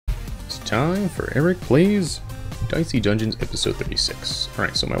time for Eric Plays Dicey Dungeons episode 36.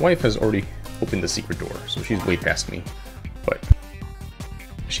 Alright, so my wife has already opened the secret door, so she's way past me. But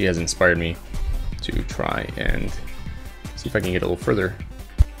she has inspired me to try and see if I can get a little further.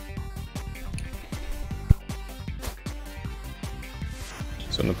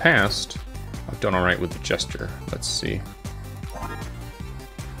 So in the past, I've done alright with the Jester. Let's see.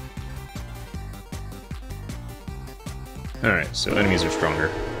 Alright, so enemies are stronger.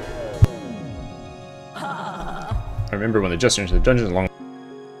 I remember when the Jester entered the dungeon along.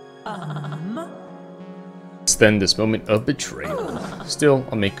 It's then this moment of betrayal. Still,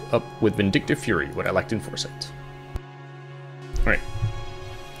 I'll make up with vindictive fury what I lacked in foresight. Alright.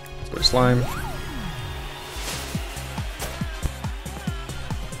 Let's go to slime.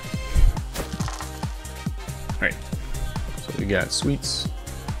 Alright. So we got sweets.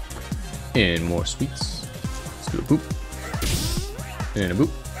 And more sweets. Let's do a boop. And a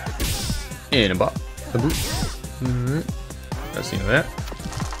boop. And a bop. A boop. Alright. That's the end of that.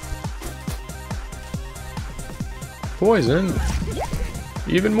 Poison.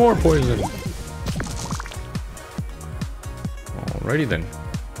 Even more poison. Alrighty then.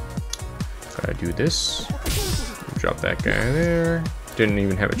 Gotta do this. Drop that guy there. Didn't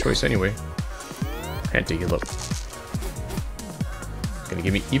even have a choice anyway. Had to heal up. Gonna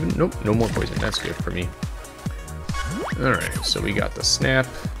give me even... Nope, no more poison. That's good for me. Alright, so we got the snap.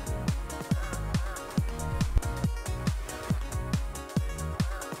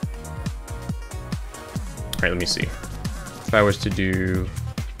 Alright, let me see. If I was to do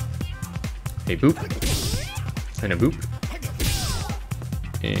a boop, and a boop,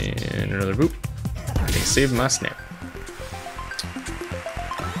 and another boop, I can save my snap.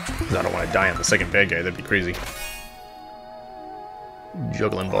 Because I don't want to die on the second bad guy, that'd be crazy.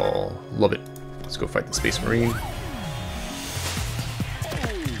 Juggling ball, love it. Let's go fight the Space Marine.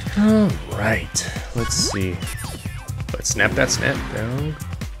 Alright, let's see. Let's snap that snap down.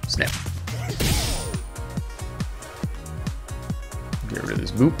 Snap. Get rid of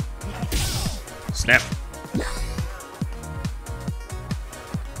this boop. Snap.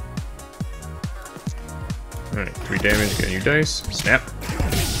 Alright, 3 damage, get a new dice. Snap.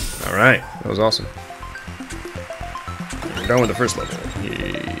 Alright, that was awesome. We're done with the first level.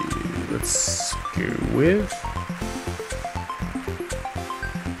 Yay. Let's go with...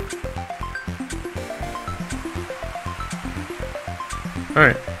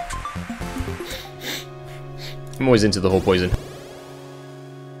 Alright. I'm always into the whole poison.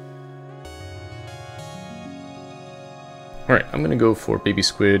 Alright, I'm gonna go for Baby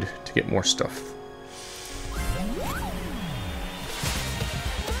Squid to get more stuff.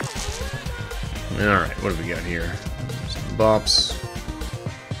 Alright, what have we got here? Some bops.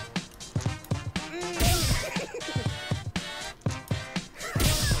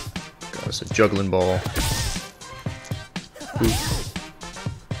 Got us a juggling ball.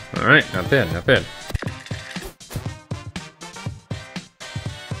 Alright, not bad, not bad.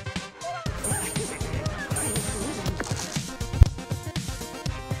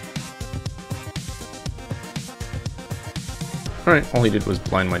 Alright, all he did was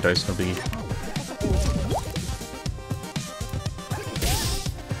blind my dice, no biggie.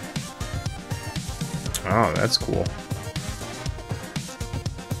 Oh, that's cool.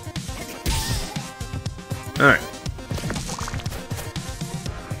 Alright.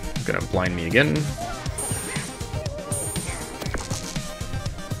 Gonna blind me again.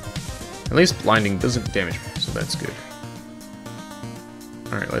 At least blinding doesn't damage me, so that's good.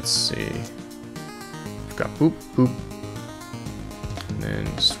 Alright, let's see. We've got boop, boop. And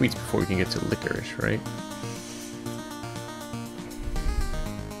then sweets before we can get to licorice, right?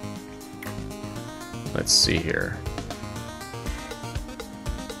 Let's see here.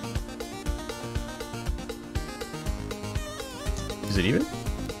 Is it even?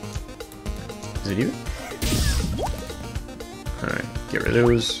 Is it even? Alright, get rid of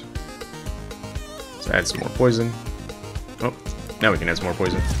those. Let's add some more poison. Oh, now we can add some more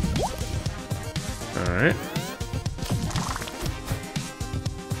poison. Alright.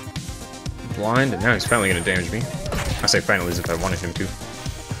 Blind, and now he's finally going to damage me. I say finally as if I wanted him to.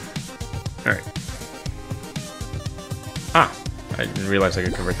 Alright. Ah! I didn't realize I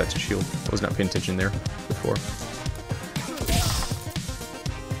could convert that to shield. I was not paying attention there before.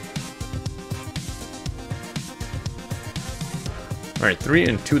 Alright, 3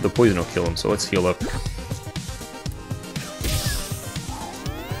 and 2 the poison will kill him, so let's heal up.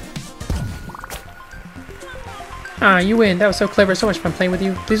 Ah, you win. That was so clever. So much fun playing with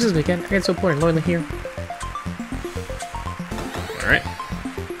you. Please visit me again. I get so bored and lonely here. Alright.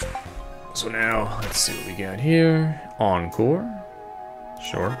 So now, let's see what we got here. Encore.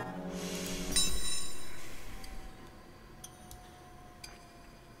 Sure.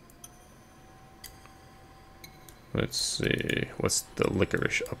 Let's see. What's the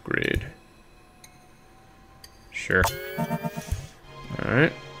licorice upgrade? Sure.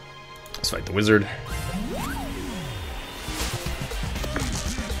 Alright. Let's fight the wizard.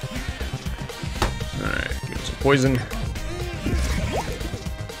 Alright, give him some poison.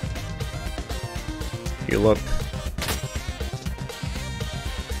 Heal up.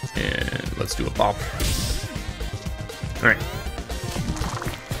 And let's do a bop. Alright.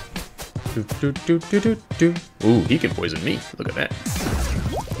 Ooh, he can poison me. Look at that.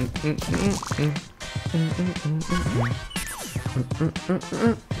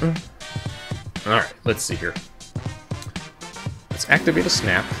 Alright, let's see here. Let's activate a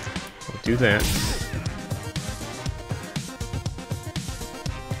snap. We'll do that.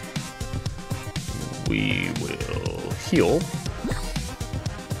 We will heal.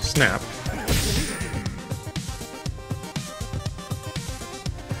 Snap.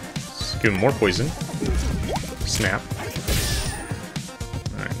 Let's give him more poison. Snap.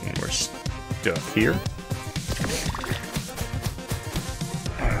 Alright, and we're stuck here.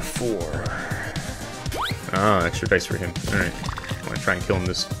 4. Ah, extra dice for him. Alright. I want to try and kill him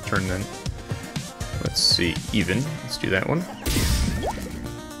this turn then. Let's see. Even. Let's do that one.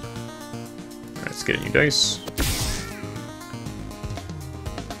 Alright, let's get a new dice.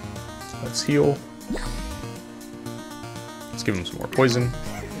 Let's heal. Let's give him some more poison.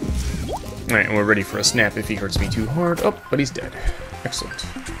 Alright, and we're ready for a snap if he hurts me too hard. Oh, but he's dead. Excellent.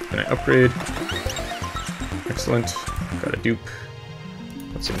 Can I upgrade? Excellent. Got a dupe.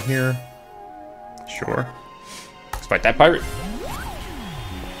 What's in here? Sure. Let's fight that pirate.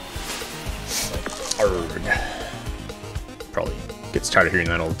 Arrgh. Probably gets tired of hearing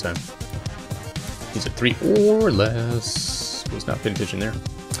that all the time. He's at 3 or less. Was not paying attention there.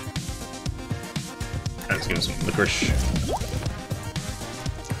 Let's give him some licorice.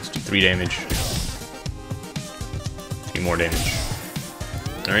 Let's do 3 damage. 2 more damage.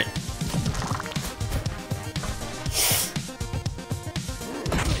 Alright.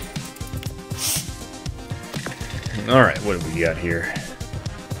 Alright, what have we got here?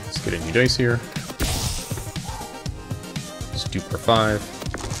 Let's get a new dice here. Let's do per 5.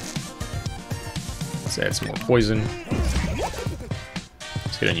 Let's add some more poison.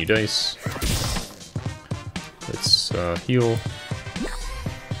 Let's get a new dice. Let's heal.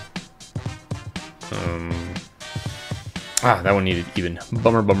 That one needed even.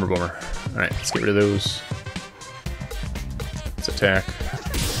 Bummer, bummer, bummer. Alright, let's get rid of those. Let's attack.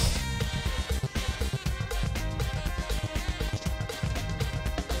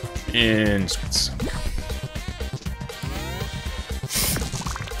 And sweets.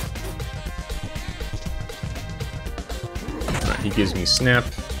 Alright, he gives me snap.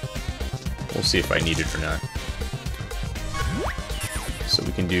 We'll see if I need it or not. So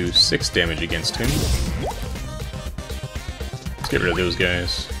we can do 6 damage against him. Let's get rid of those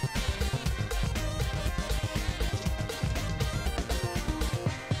guys.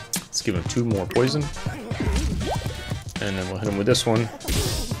 Let's give him 2 more poison. And then we'll hit him with this one.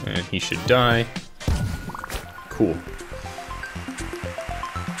 And he should die. Cool.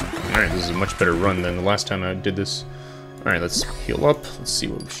 Alright, this is a much better run than the last time I did this. Alright, let's heal up. Let's see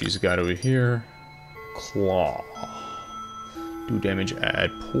what she's got over here. Claw. Do damage,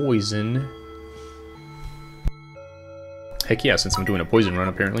 add poison. Heck yeah, since I'm doing a poison run,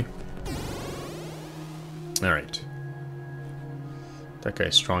 apparently. Alright. That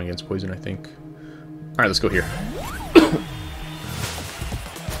guy's strong against poison, I think. Alright, let's go here.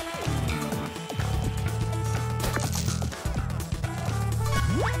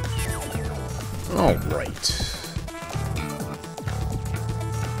 Alright.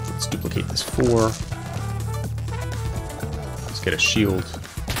 Let's duplicate this 4. Let's get a shield.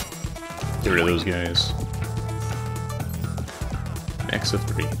 Get rid of those guys. Max of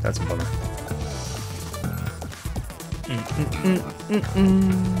 3. That's a bummer.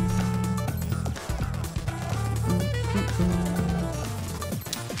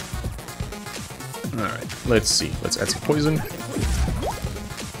 Alright, let's see. Let's add some poison.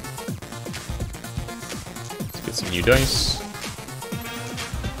 Let's get some new dice.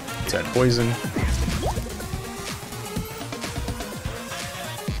 Let's add poison.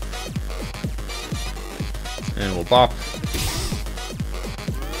 And we'll bop.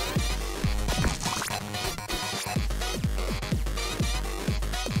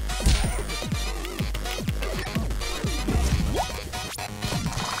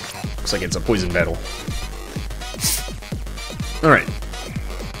 Looks like it's a poison battle. Alright.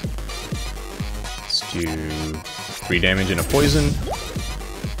 Let's do 3 damage and a poison.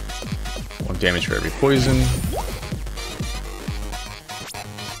 1 damage for every poison.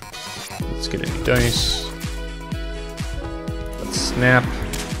 Let's get a new dice. Snap.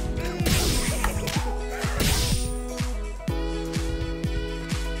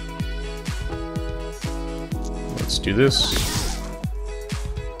 Let's do this.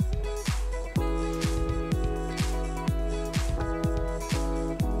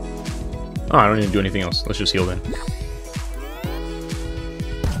 Oh, I don't need to do anything else. Let's just heal then.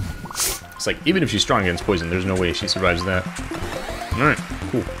 It's like, even if she's strong against poison, there's no way she survives that. Alright,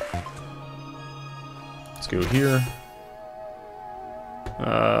 cool. Let's go here.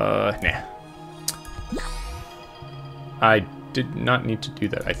 Nah. I did not need to do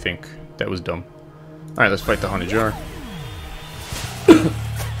that, I think. That was dumb. Alright, let's fight the Haunted Jar.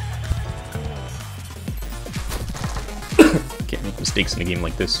 Can't make mistakes in a game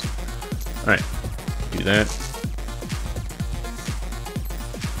like this. Alright, do that.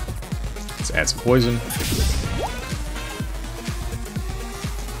 Let's add some poison.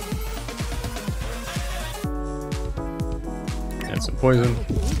 Add some poison.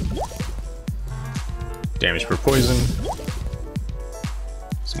 Damage per poison.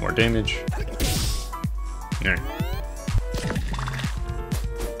 Some more damage. Alright.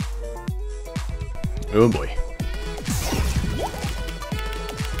 Oh boy.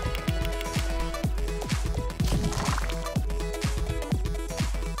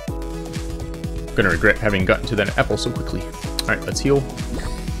 I'm gonna regret having gotten to that apple so quickly. Alright, let's heal.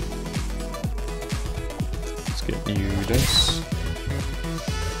 Let's get you this.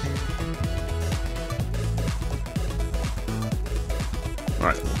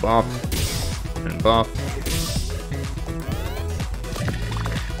 Alright, we'll bop. And bop.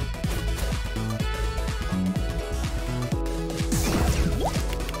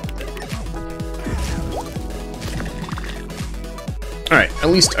 Alright, at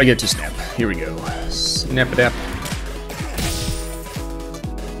least I get to snap. Here we go. Snap-a-dap.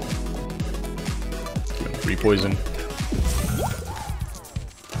 Give him 3 poison.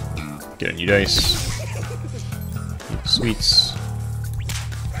 Get a new dice. Sweets.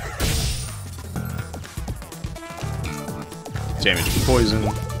 Damage from poison.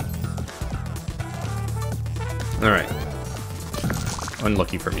 Alright.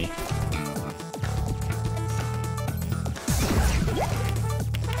 Unlucky for me.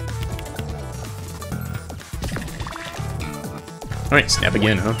 Alright, snap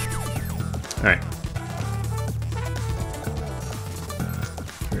again, huh? Alright.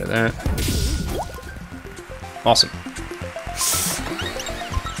 Get rid of that. Awesome.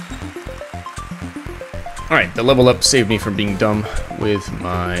 Alright, the level up saved me from being dumb with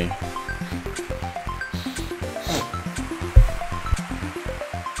my...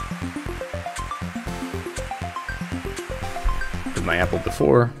 with my apple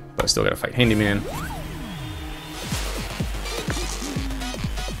before, but I still gotta fight Handyman.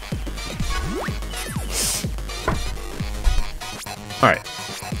 Alright,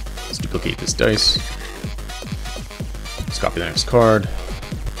 let's duplicate this dice. Let's copy the next card.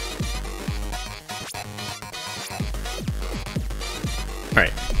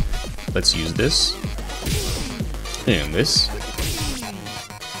 Alright, let's use this. And this.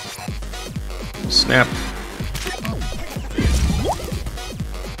 Snap.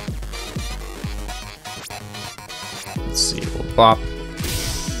 Let's see, a little bop.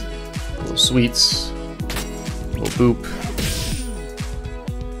 A little sweets. A little boop.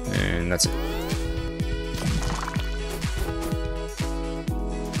 And that's it.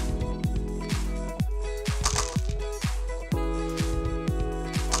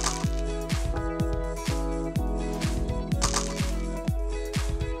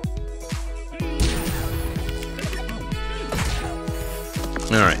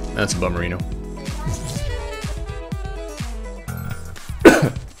 Alright, that's a bummerino.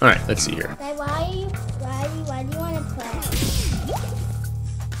 Alright, let's see here. Why do you want to play?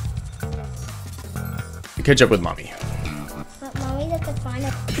 To catch up with mommy. But mommy's at the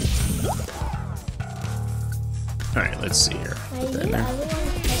final. Alright, let's see here. Why do you In there. ever want to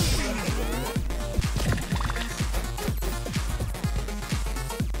play?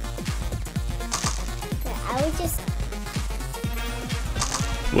 Yeah, I would just.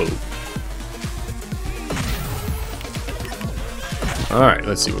 Whoa. Alright,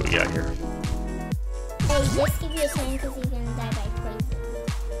 let's see what we got here. Hey, just give you a chance because you're gonna die by poison.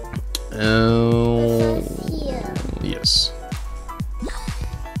 Oh. Here. Yes.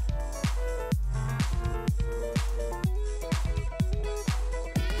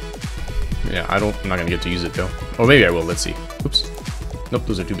 Yeah, I'm not gonna get to use it though. Oh, maybe I will. Let's see. Oops. Nope,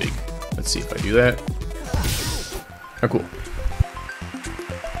 those are too big. Let's see if I do that. Oh, cool.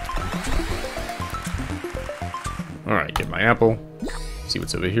 Alright, get my apple. See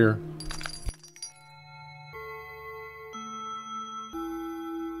what's over here.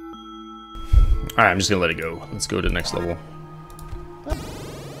 Alright, I'm just gonna let it go. Let's go to the next level.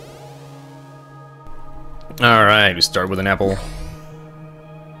 Alright, we start with an apple.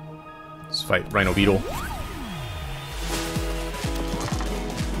 Let's fight Rhino Beetle.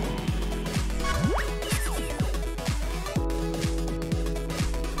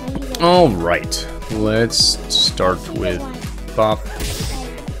 Alright, let's start with Bop.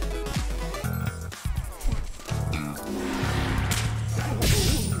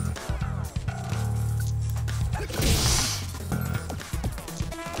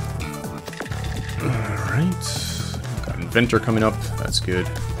 Alright, got Inventor coming up, that's good.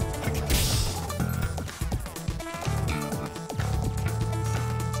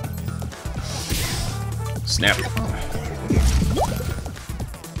 Snap.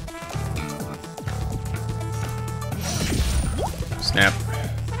 Snap.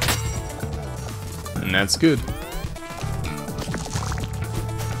 And that's good.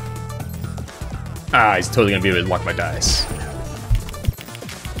 Ah, he's totally gonna be able to lock my dice.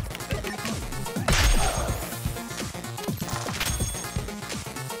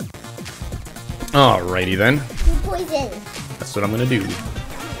 Alrighty then. Poison. That's what I'm gonna do.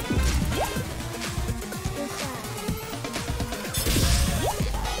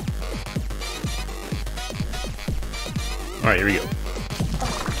 Alright, here we go.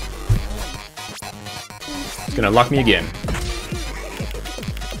 It's gonna lock me again.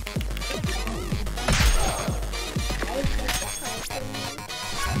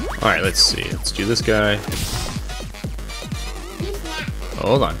 Alright, let's see. Let's do this guy.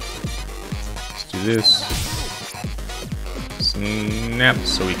 Hold on. Let's do this. Snap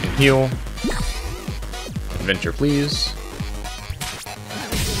so we can heal. Adventure, please.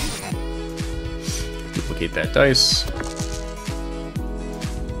 Duplicate that dice.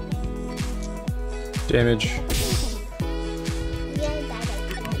 Damage.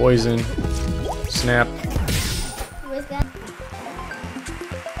 Poison. Snap.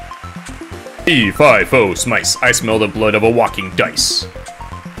 E5-0 Smice. I smell the blood of a walking dice.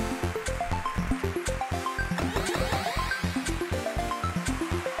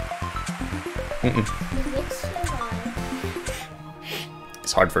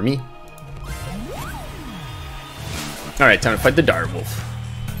 It's hard for me. Alright, time to fight the direwolf.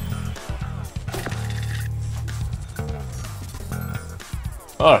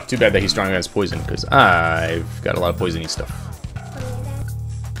 Oh, too bad that he's strong against poison, because I've got a lot of poisony stuff.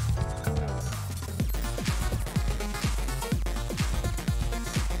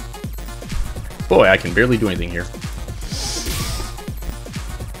 Boy, I can barely do anything here.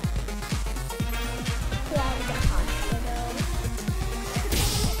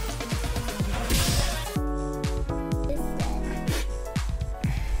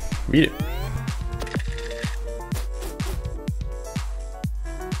 Read it.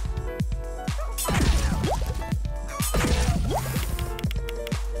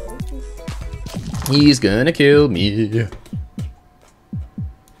 He's gonna kill me.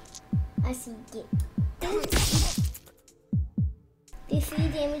 I see it. Do 3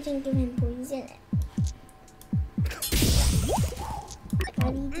 damage and give him poison.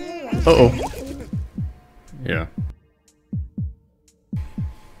 How do you do that? Uh-oh. Yeah.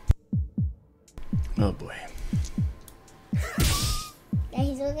 Oh boy. Yeah,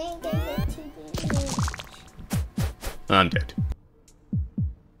 he's only gonna get 2 damage. I'm dead.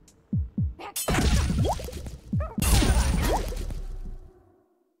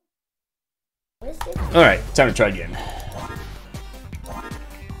 Alright, time to try again.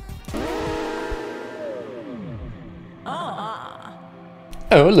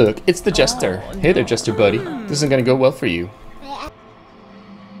 Oh, look, it's the Jester. Hey there, Jester buddy. This isn't gonna go well for you.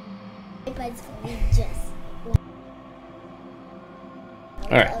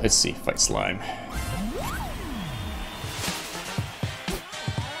 Alright, let's see. Fight slime.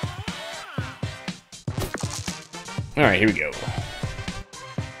 Alright, here we go.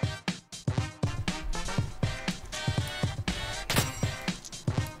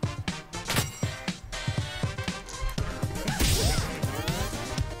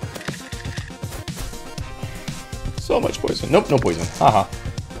 So much poison. Nope, no poison. Haha.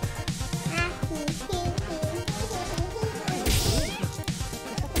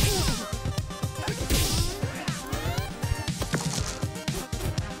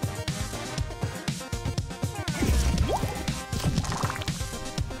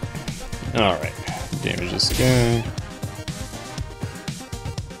 Alright. Damage this guy.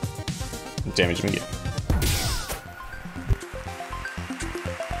 Damage him again.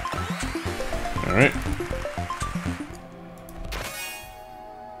 Alright.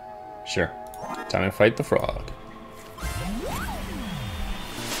 Sure. Time to fight the frog.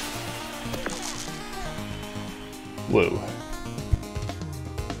 Whoa.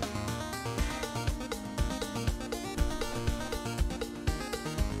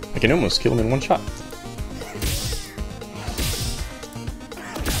 I can almost kill him in one shot.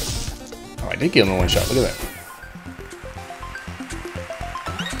 Oh, I did kill him in one shot. Look at that.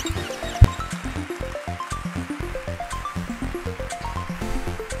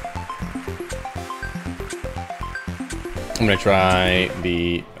 I'm gonna try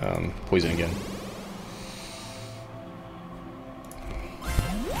the poison again.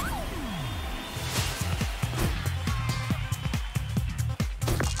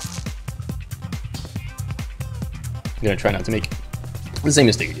 I'm gonna try not to make the same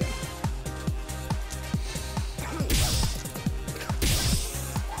mistake again.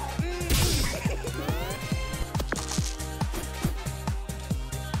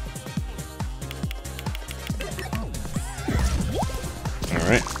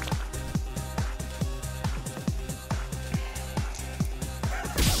 Alright.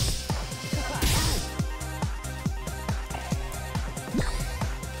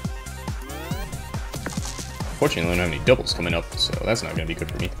 Fortunately, I don't have any doubles coming up, so that's not going to be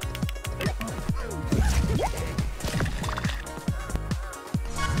good for me.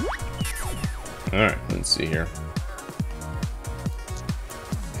 Alright, let's see here.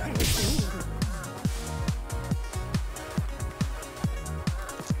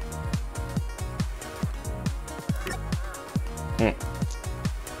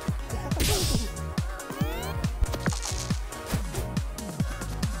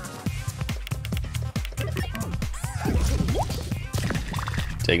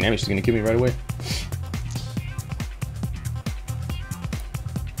 Taking damage, she's gonna kill me right away.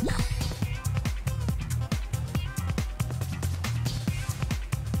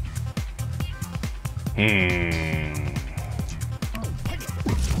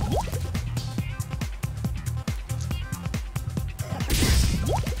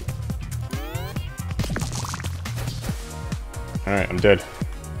 Alright, I'm dead.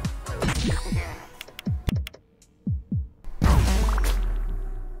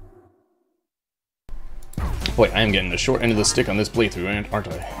 Boy, I am getting the short end of the stick on this playthrough, aren't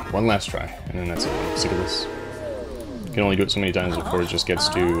I? One last try, and then that's it. I'm sick of this. You can only do it so many times before it just gets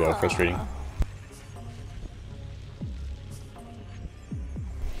too frustrating.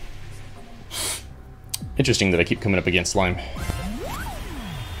 Interesting that I keep coming up against slime.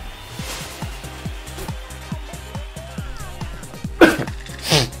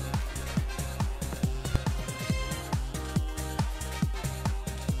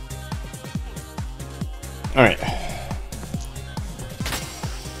 Alright.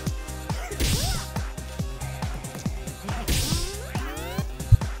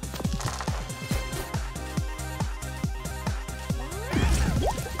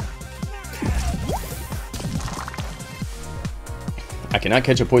 I cannot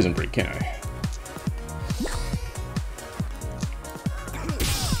catch a poison break, can I?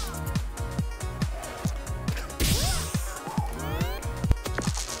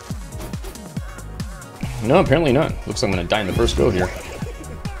 No, apparently not. Looks like I'm gonna die in the first go here.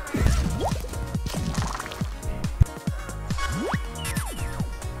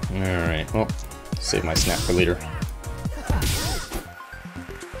 Alright, well, save my snap for later.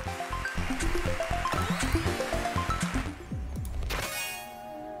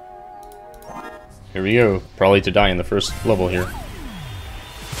 Here we go. Probably to die in the first level here.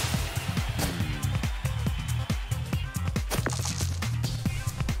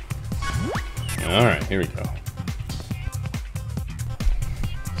 Alright, here we go.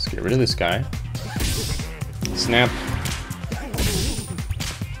 Let's get rid of this guy. Snap.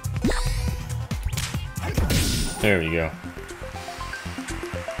 There we go.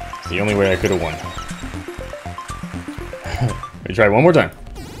 It's the only way I could have won. Let me try one more time.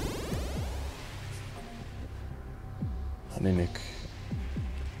 A mimic.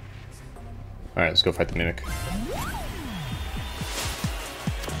 Alright, let's go fight the mimic.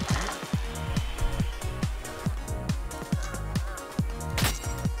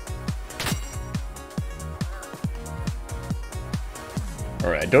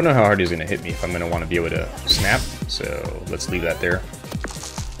 Alright, I don't know how hard he's going to hit me if I'm going to want to be able to snap, so let's leave that there.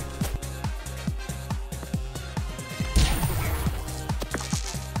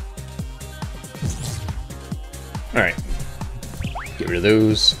 Alright, get rid of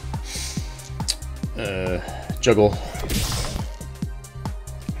those. Juggle.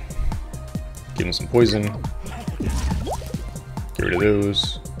 Give him some poison. Get rid of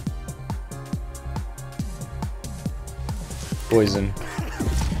those. Poison.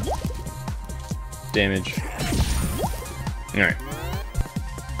 Damage. Alright.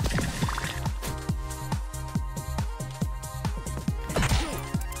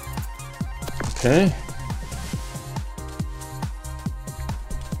 Okay.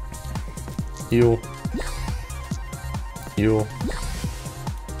 Heal. Heal.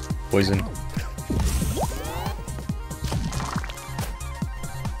 Poison.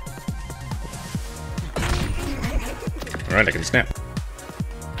 Alright, I can snap.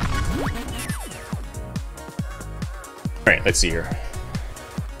 Alright, let's see here.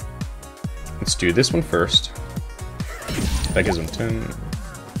 Let's do this one first. That gives him 10. Do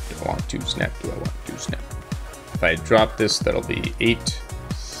I want to snap? Do I want to snap? If I drop this, that'll be 8,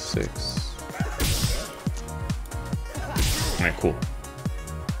 6. Alright, cool.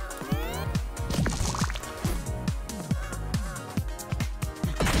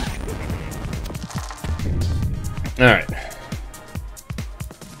 Alright.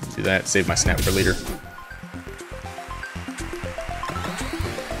 Do that, save my snap for later.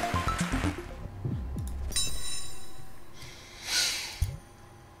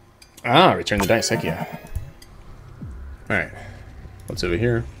 Ah, return the dice, heck yeah. Alright. What's over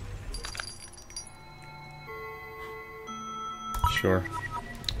here? Sure.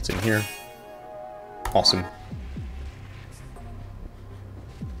 What's in here? Awesome.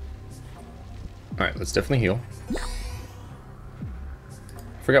 Alright, let's definitely heal.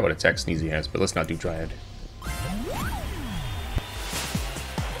 I forgot what attack Sneezy has, but let's not do Dryad.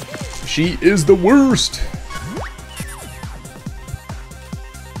 She is the worst!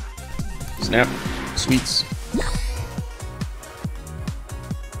 Snap. Sweets.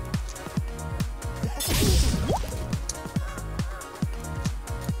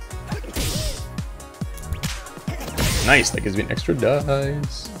 Nice, that gives me an extra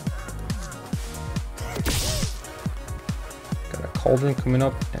dice. Got a cauldron coming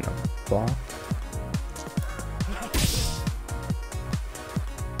up and a block.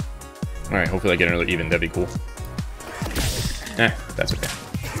 Alright, hopefully I get another even, that'd be cool. That's okay.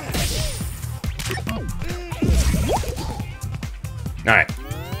 Alright.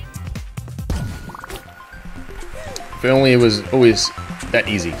 If only it was always that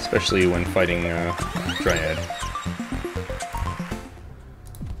easy, especially when fighting Dryad.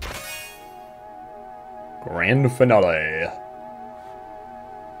 Grand finale.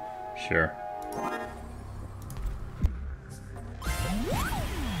 Sure.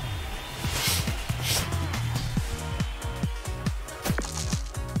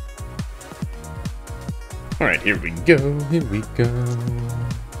 Alright, here we go, here we go.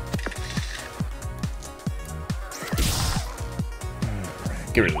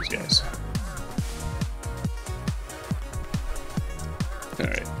 Alright, get rid of those guys.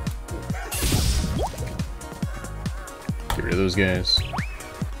 Alright. Get rid of those guys.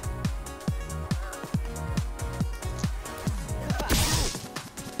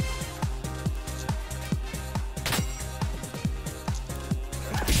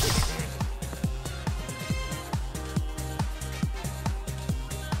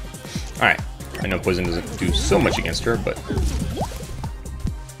 Alright, I know poison doesn't do so much against her, but...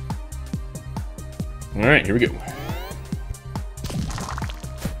 Alright, here we go.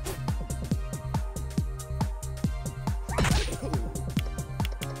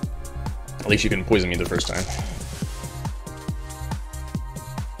 At least you couldn't poison me the first time.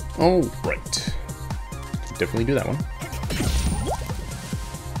 Alright. Definitely do that one.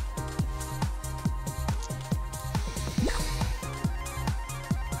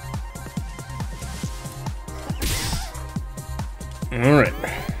 Alright.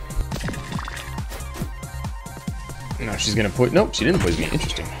 Now she's gonna poison. Nope, she didn't poison me.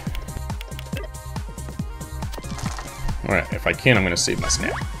 Interesting. Alright, if I can, I'm gonna save my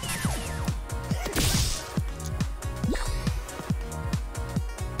snap.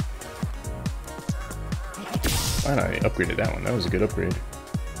 Glad I upgraded that one. That was a good upgrade.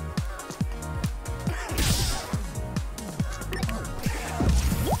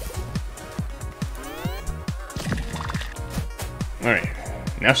 Alright,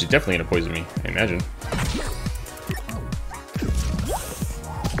 now she's definitely gonna poison me, I imagine.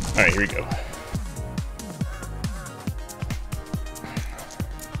 Alright, here we go.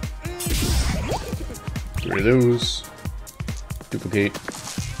 Get rid of those. Duplicate.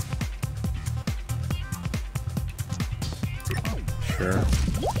 Sure.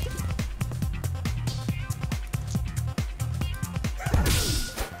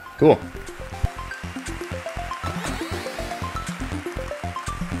 Cool.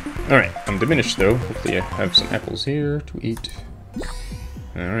 Alright, I'm diminished though. Hopefully I have some apples here to eat.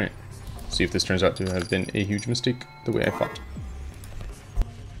 Alright. See if this turns out to have been a huge mistake the way I thought.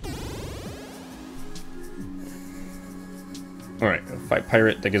 Alright, fight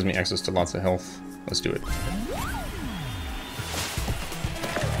pirate. That gives me access to lots of health. Let's do it.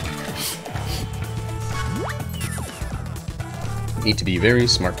 Need to be very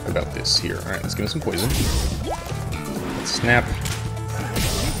smart about this here. Alright, let's give him some poison. Let's snap.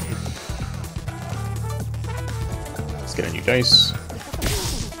 Let's get a new dice.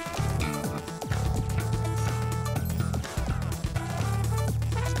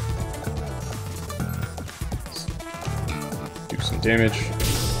 Let's do some damage.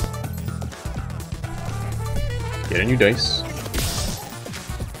 Get a new dice.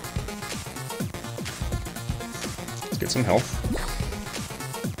 Let's get some health.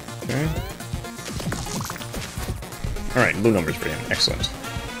 Okay. Alright, low numbers for him. Excellent.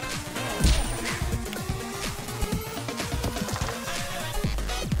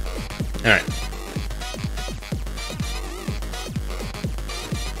 Alright.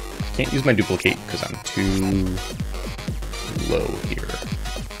 Can't use my duplicate because I'm too low here.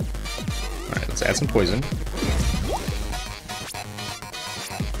 Alright, let's add some poison.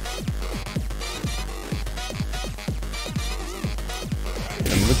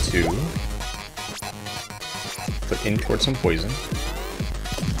 Number 2. Put in towards some poison.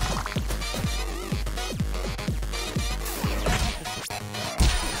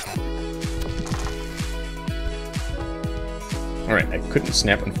 Alright, I couldn't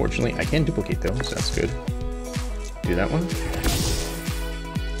snap, unfortunately. I can duplicate, though, so that's good. Do that one.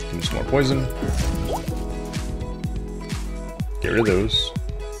 Give me some more poison. Get rid of those.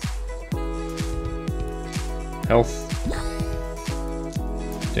 Health.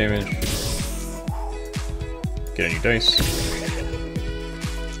 Damage. Get a new dice.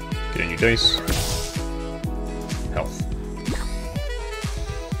 Get a new dice. Health.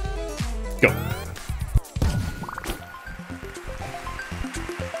 Go.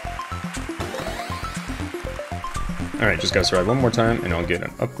 Alright, just gotta survive one more time and I'll get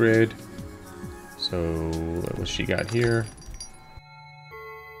an upgrade. So, what she got here?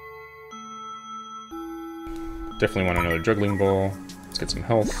 Definitely want another juggling ball. Let's get some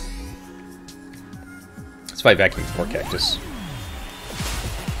health. Let's fight vacuum for cactus.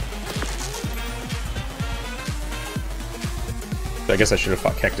 So I guess I should have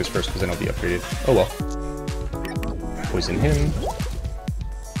fought cactus first because then I'll be upgraded. Oh well. Poison him.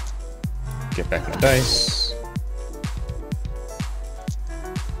 Get back in the dice.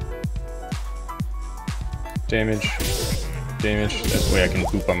 Damage. Damage. That's the way I can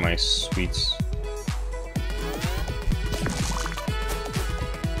poop on my sweets.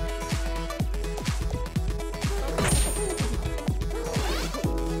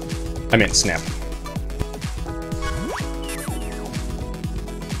 I meant snap.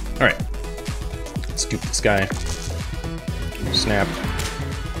 Alright. Let's dupe this guy. Snap.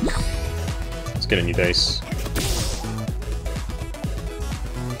 Let's get a new dice.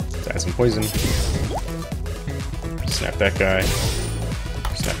 Let's add some poison. Snap that guy.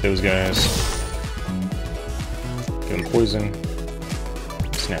 Snap those guys. Give them poison.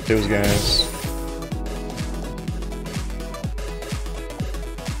 Snap those guys.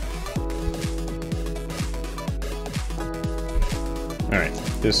 Alright,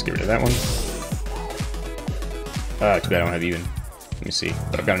 this, get rid of that one. Too bad I don't have even. Let me see.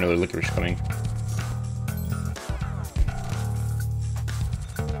 But I've got another licorice coming.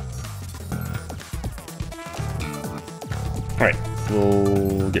 Alright,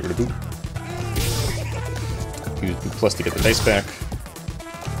 we'll get rid of Boop. Use Boop Plus to get the dice back.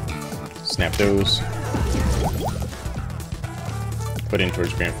 Snap those. Put in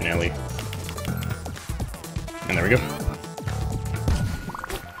towards Grand Finale. And there we go.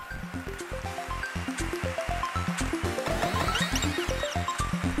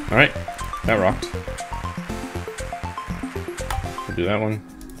 Alright, that rocked. We'll do that one.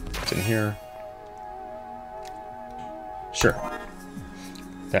 It's in here. Sure.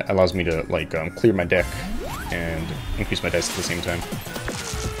 That allows me to, like, clear my deck and increase my dice at the same time.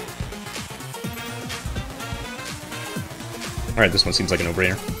 Alright, this one seems like a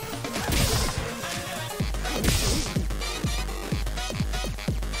no-brainer.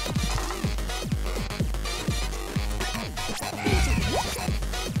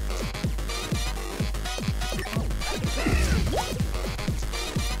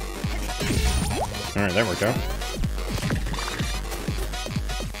 Alright, that worked out.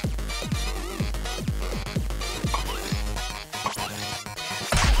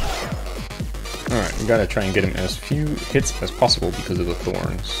 Alright, we gotta try and get him as few hits as possible because of the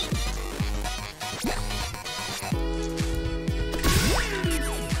thorns.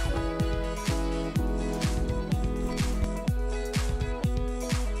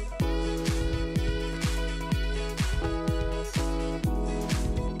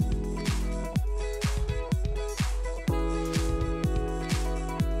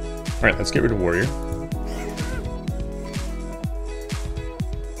 Alright, let's get rid of Warrior.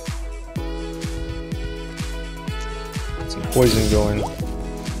 poison going.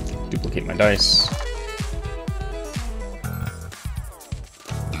 Duplicate my dice.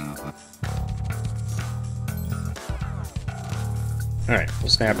 Alright, we'll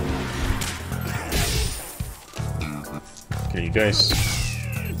snap. Get a new dice.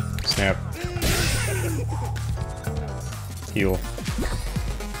 Snap. Heal.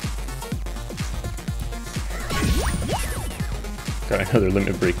 Got another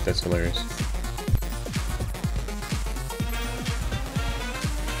limit break, that's hilarious.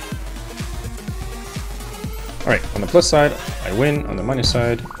 Alright, on the plus side, I win. On the minus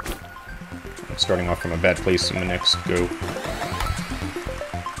side, I'm starting off from a bad place in my next go.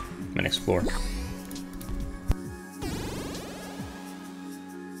 My next floor.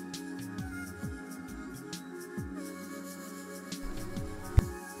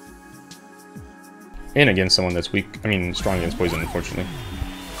 And against someone that's weak, I mean strong against poison, unfortunately.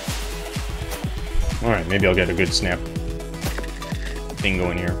 Alright, maybe I'll get a good snap thing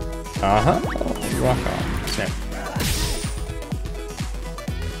going here. Uh-huh. Oh, rock on. Snap.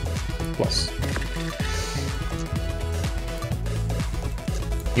 Plus.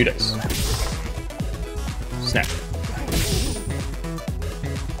 New dice. Snap.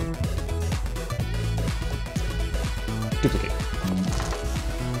 Duplicate.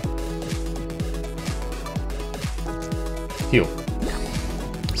 Heal.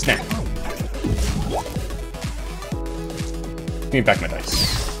 Snap. Give me back my dice.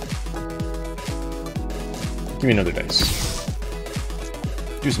 Give me another dice.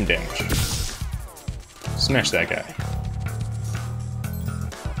 Do some damage. Smash that guy.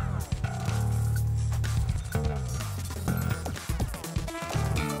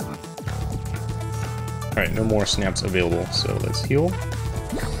 Alright, no more snaps available, so let's heal.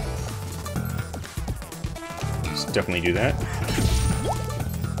 Let's definitely do that.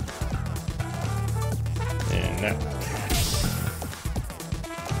 And that.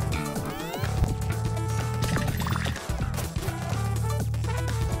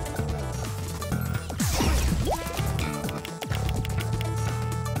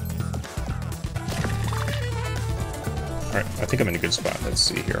 Alright, I think I'm in a good spot. Let's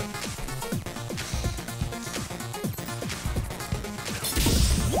see here.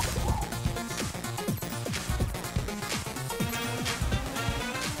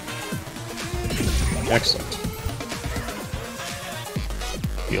 Excellent.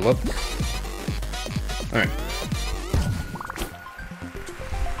 Heal up. Alright.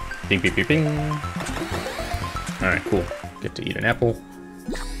 Bing, bing, bing, bing. Alright, cool. Get to eat an apple.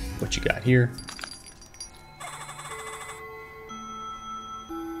 What you got here?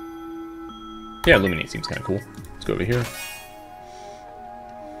 Yeah, Illuminate seems kind of cool. Let's go over here.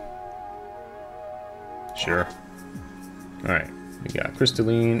 Sure. Alright, we got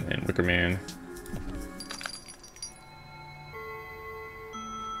Crystalline and Wicker Man.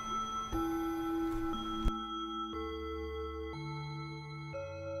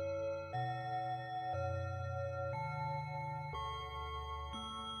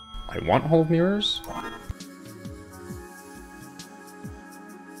 I want Hall of Mirrors,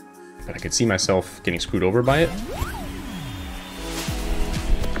 but I could see myself getting screwed over by it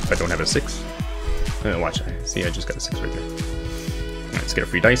if I don't have a 6. Watch, see, I just got a 6 right there. Alright, let's get a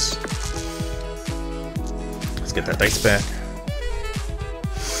free dice. Let's get that dice back.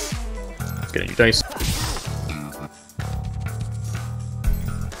 Let's get a new dice.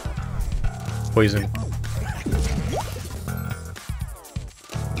 Poison.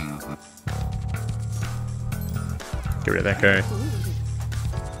 Get rid of that guy.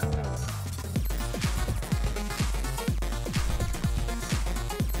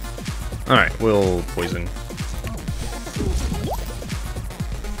 Alright, we'll poison.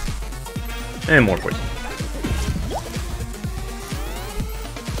 And more poison.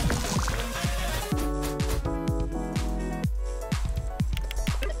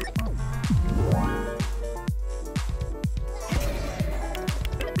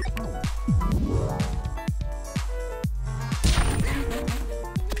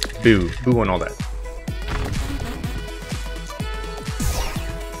 Boo. Boo on all that.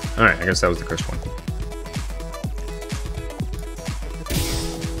 Alright, I guess that was the cursed one.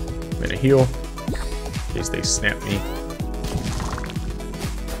 I'm gonna heal, in case they snap me.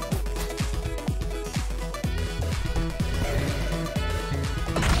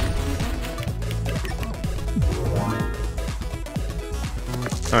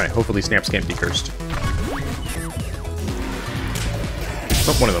 Alright, hopefully snaps can't be cursed.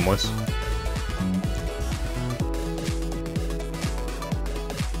 Oh, one of them was.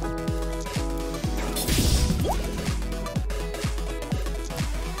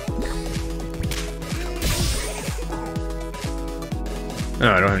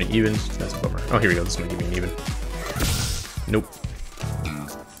 No, I don't have any evens. That's a bummer. Oh, here we go. This might give me an even. Nope.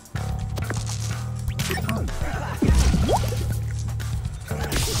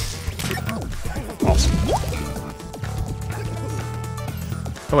 Awesome.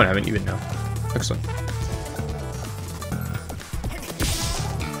 Oh, I have an even now. Excellent.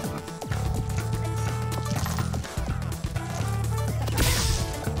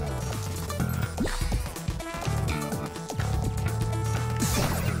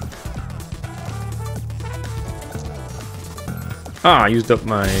 Ah, I used up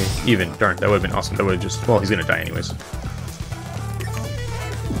my even. Darn, that would have been awesome. That would have just... Well, he's gonna die anyways. I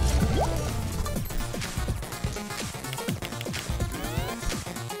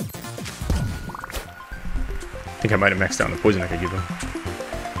think I might have maxed out on the poison I could give him.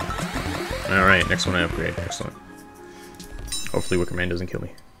 Alright, next one I upgrade. Excellent. Hopefully Wicker Man doesn't kill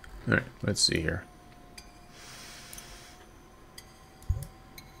me. Alright, let's see here.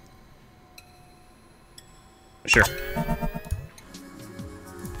 Sure.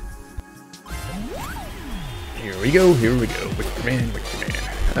 Here we go, here we go. Wicker Man, Wicker Man.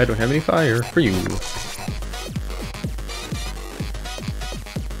 I don't have any fire for you.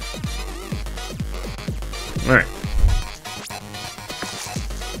 Alright.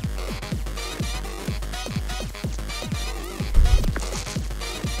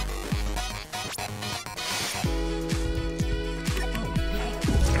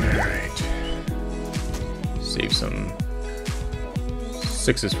 Alright. Save some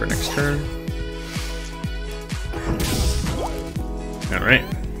 6s for next turn. Alright.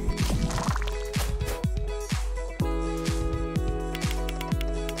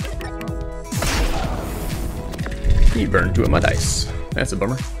 He burned 2 of my dice. That's a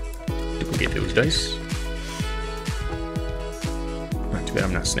bummer. Duplicate those dice. Not too bad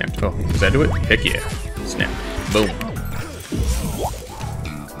I'm not snapped. Oh, does that do it? Heck yeah. Snap. Boom.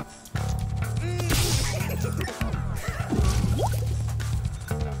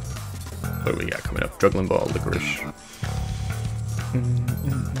 What do we got coming up? Juggling Ball, Licorice.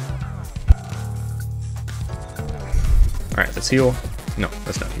 Alright, let's heal. No,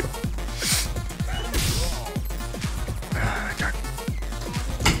 let's not heal. God.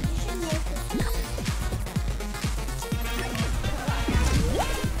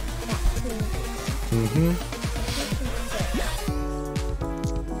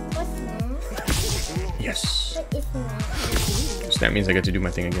 Yes. So that means I get to do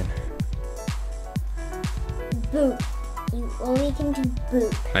my thing again. Boop. You only can do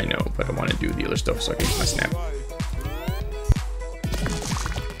boop. I know, but I want to do the other stuff so I can use my snap.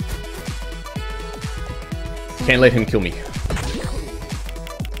 Can't let him kill me.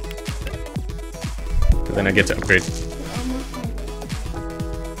 But then I get to upgrade.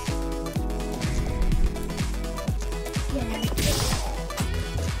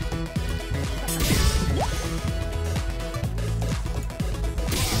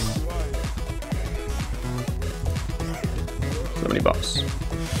 So many buffs.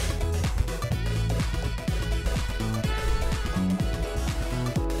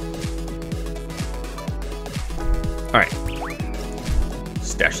 Alright.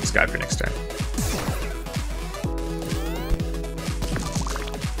 Stash this guy for next time.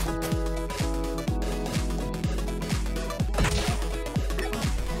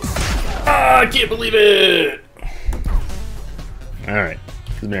 Ah, I can't believe it! Alright.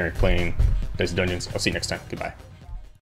 This is Mary playing Dicey Dungeons. I'll see you next time. Goodbye.